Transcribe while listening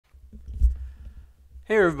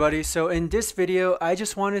Hey everybody, so in this video I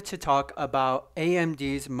just wanted to talk about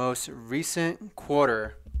AMD's most recent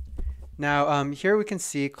quarter. Now here we can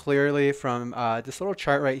see clearly from this little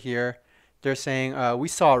chart right here, they're saying we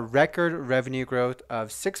saw record revenue growth of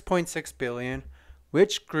 6.6 billion,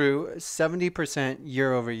 which grew 70%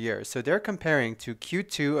 year over year. So they're comparing to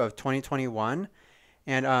Q2 of 2021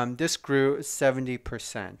 and this grew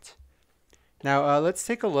 70%. Now let's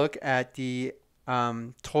take a look at the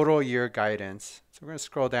total year guidance. So we're going to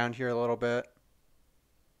scroll down here a little bit.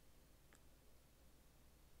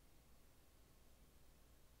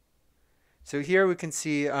 So here we can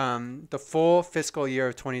see the full fiscal year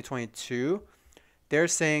of 2022. They're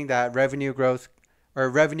saying that revenue growth or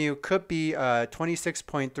revenue could be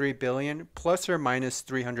 26.3 billion plus or minus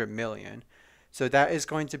 300 million. So that is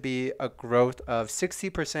going to be a growth of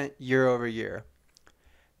 60% year over year.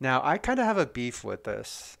 Now I kind of have a beef with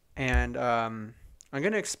this, and I'm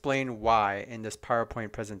going to explain why in this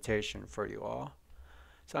PowerPoint presentation for you all.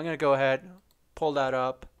 So I'm going to go ahead, pull that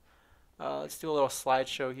up. Let's do a little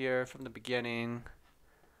slideshow here from the beginning.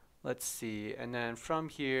 Let's see, and then from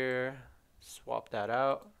here, swap that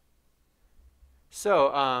out.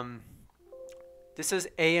 So this is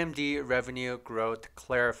AMD revenue growth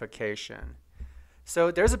clarification.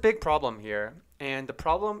 So there's a big problem here, and the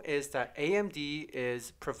problem is that AMD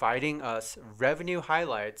is providing us revenue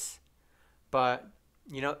highlights, but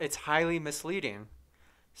it's highly misleading.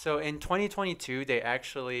 So in 2022, they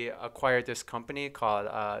actually acquired this company called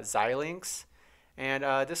Xilinx, and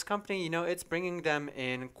this company, it's bringing them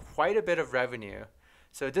in quite a bit of revenue.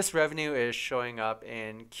 So this revenue is showing up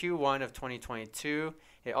in Q1 of 2022.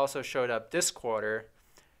 It also showed up this quarter.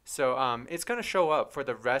 So it's going to show up for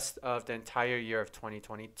the rest of the entire year of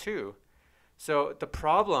 2022. So the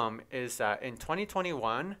problem is that in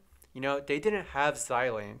 2021, they didn't have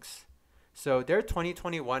Xilinx. So their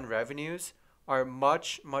 2021 revenues are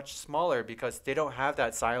much, much smaller because they don't have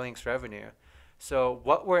that Xilinx revenue. So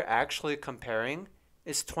what we're actually comparing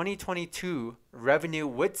is 2022 revenue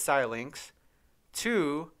with Xilinx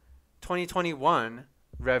to 2021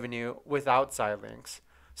 revenue without Xilinx.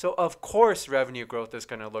 So of course revenue growth is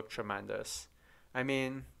going to look tremendous. I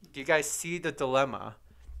mean, do you guys see the dilemma?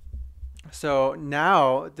 So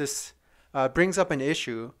now this brings up an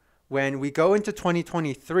issue. When we go into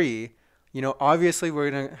 2023, obviously we're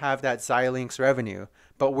going to have that Xilinx revenue,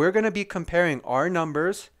 but we're going to be comparing our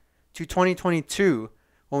numbers to 2022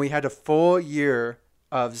 when we had a full year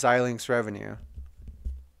of Xilinx revenue.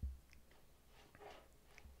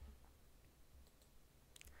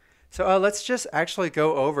 So let's just actually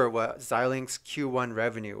go over what Xilinx Q1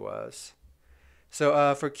 revenue was.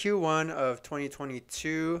 So for Q1 of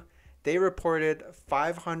 2022, they reported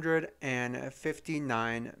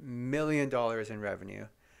 $559 million in revenue.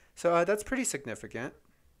 So that's pretty significant.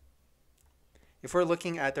 If we're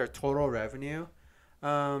looking at their total revenue,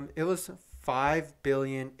 it was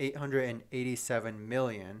 $5,887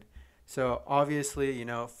 million. So obviously,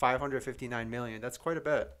 559 million, that's quite a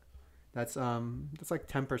bit. That's like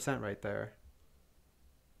 10% right there.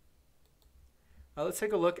 Let's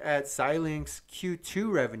take a look at Xilinx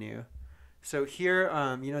Q2 revenue. So here,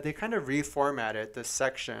 they kind of reformatted this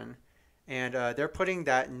section, and they're putting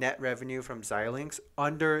that net revenue from Xilinx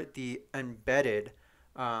under the embedded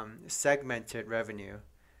segmented revenue.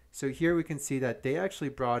 So here we can see that they actually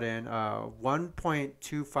brought in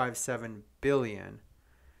 1.257 billion.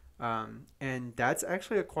 And that's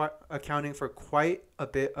actually accounting for quite a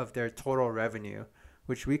bit of their total revenue,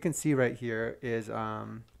 which we can see right here is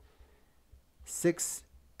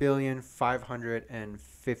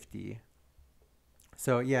 6,550,000,000.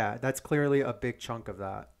 So yeah, that's clearly a big chunk of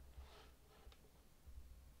that.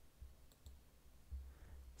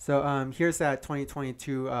 So here's that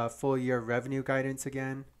 2022 full year revenue guidance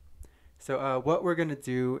again. So what we're going to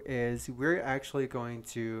do is we're actually going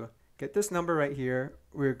to get this number right here.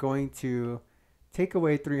 We're going to take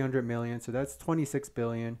away 300 million, so that's 26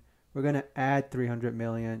 billion. We're going to add 300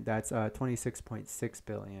 million, that's 26.6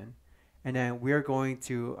 billion. And then we're going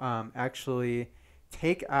to actually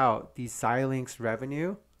take out the Xilinx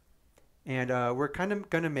revenue, and we're kind of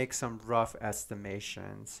going to make some rough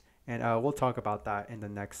estimations. And we'll talk about that in the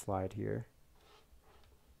next slide here.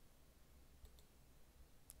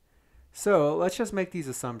 So let's just make these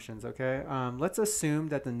assumptions, okay? Let's assume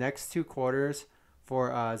that the next 2 quarters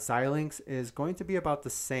for Xilinx is going to be about the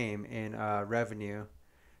same in revenue.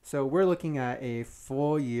 So we're looking at a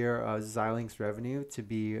full year of Xilinx revenue to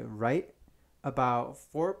be right about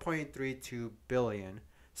 4.32 billion.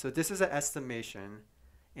 So this is an estimation,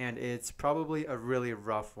 and it's probably a really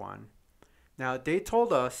rough one. Now they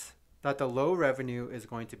told us that the low revenue is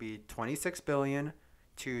going to be 26 billion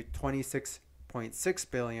to 26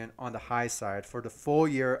 21.6 billion on the high side for the full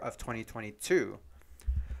year of 2022.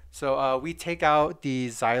 So we take out the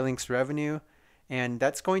Xilinx revenue, and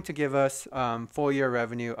that's going to give us full year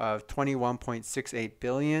revenue of 21.68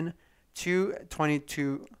 billion to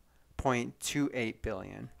 22.28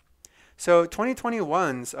 billion. So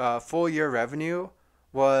 2021's full year revenue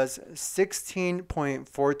was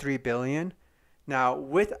 16.43 billion. Now,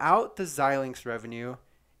 without the Xilinx revenue,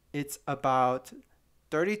 it's about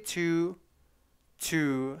 32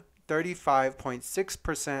 to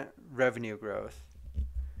 35.6% revenue growth.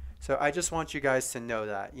 So I just want you guys to know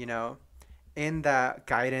that, in that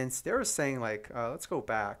guidance, they were saying like, let's go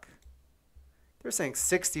back. They're saying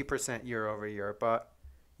 60% year over year, but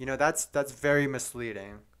that's very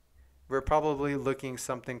misleading. We're probably looking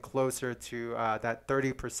something closer to that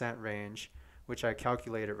 30% range, which I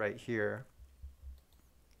calculated right here.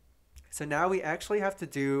 So now we actually have to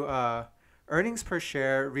do earnings per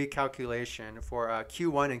share recalculation for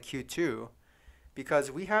Q1 and Q2,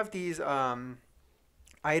 because we have these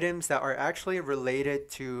items that are actually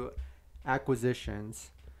related to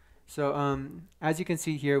acquisitions. So as you can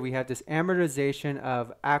see here, we have this amortization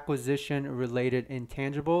of acquisition related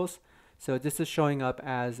intangibles. So this is showing up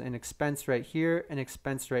as an expense right here, an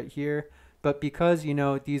expense right here. But because,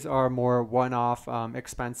 these are more one-off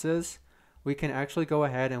expenses, we can actually go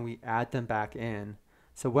ahead and we add them back in.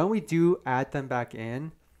 So when we do add them back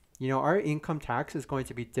in, our income tax is going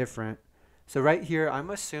to be different. So right here,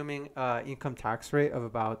 I'm assuming income tax rate of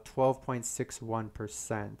about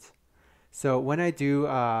 12.61%. So when I do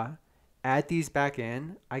add these back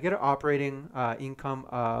in, I get an operating income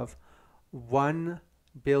of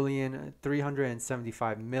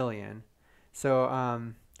 1,375,000,000.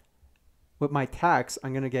 So with my tax,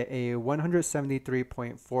 I'm going to get a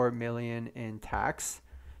 173.4 million in tax.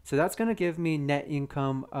 So that's going to give me net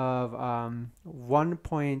income of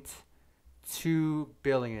 1.2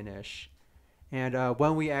 billion-ish. And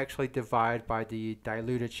when we actually divide by the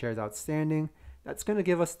diluted shares outstanding, that's going to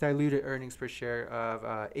give us diluted earnings per share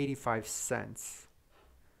of 85 cents.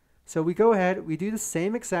 So we go ahead, we do the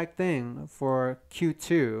same exact thing for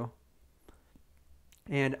Q2.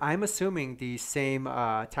 And I'm assuming the same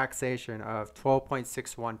taxation of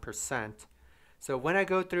 12.61%. So when I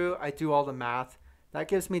go through, I do all the math. That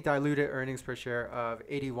gives me diluted earnings per share of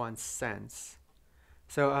 81 cents.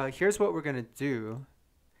 So here's what we're going to do.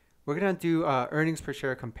 We're going to do earnings per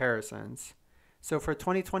share comparisons. So for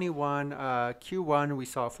 2021, Q1, we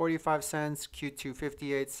saw 45 cents, Q2,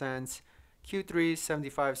 58 cents, Q3,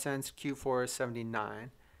 75 cents, Q4, 79.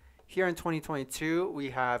 Here in 2022, we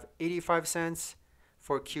have 85 cents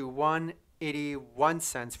for Q1, 81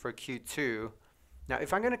 cents for Q2. Now,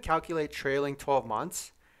 if I'm going to calculate trailing 12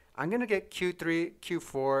 months, I'm going to get Q3,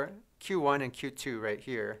 Q4, Q1, and Q2 right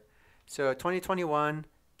here. So 2021,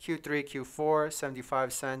 Q3, Q4,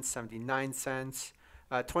 75 cents, 79 cents.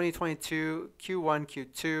 2022, Q1,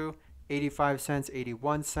 Q2, 85 cents,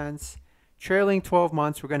 81 cents. Trailing 12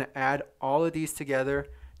 months, we're going to add all of these together.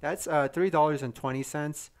 That's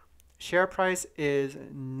 $3.20. Share price is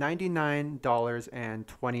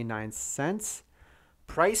 $99.29.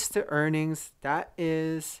 Price to earnings, that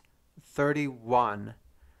is 31.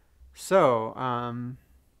 So, I'm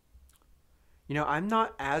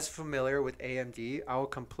not as familiar with AMD. I will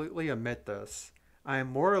completely admit this.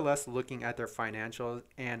 I'm more or less looking at their financials,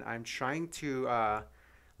 and I'm trying to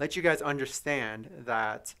let you guys understand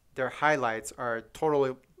that their highlights are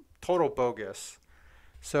total bogus.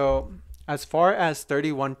 So as far as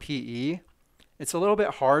 31 PE, it's a little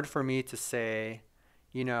bit hard for me to say,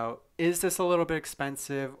 is this a little bit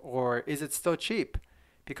expensive or is it still cheap?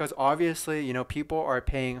 Because obviously, people are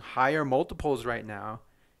paying higher multiples right now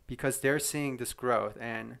because they're seeing this growth.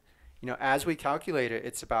 And, as we calculate it,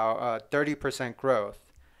 it's about 30% growth.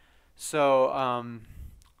 So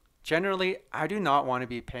generally, I do not want to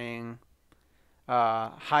be paying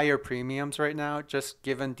higher premiums right now, just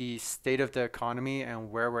given the state of the economy and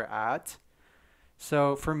where we're at.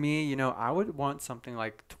 So for me, I would want something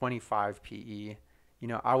like 25 PE.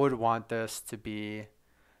 I would want this to be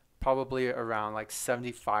probably around like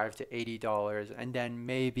 $75 to $80, and then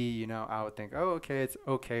maybe I would think, oh, okay, it's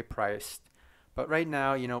okay priced. But right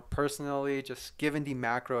now, personally, just given the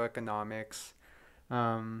macroeconomics,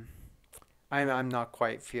 I'm not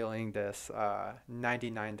quite feeling this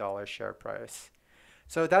 $99 share price.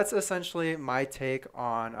 So that's essentially my take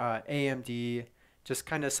on AMD, just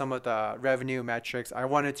kind of some of the revenue metrics. I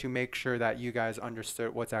wanted to make sure that you guys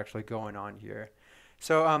understood what's actually going on here.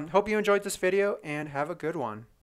 So hope you enjoyed this video and have a good one.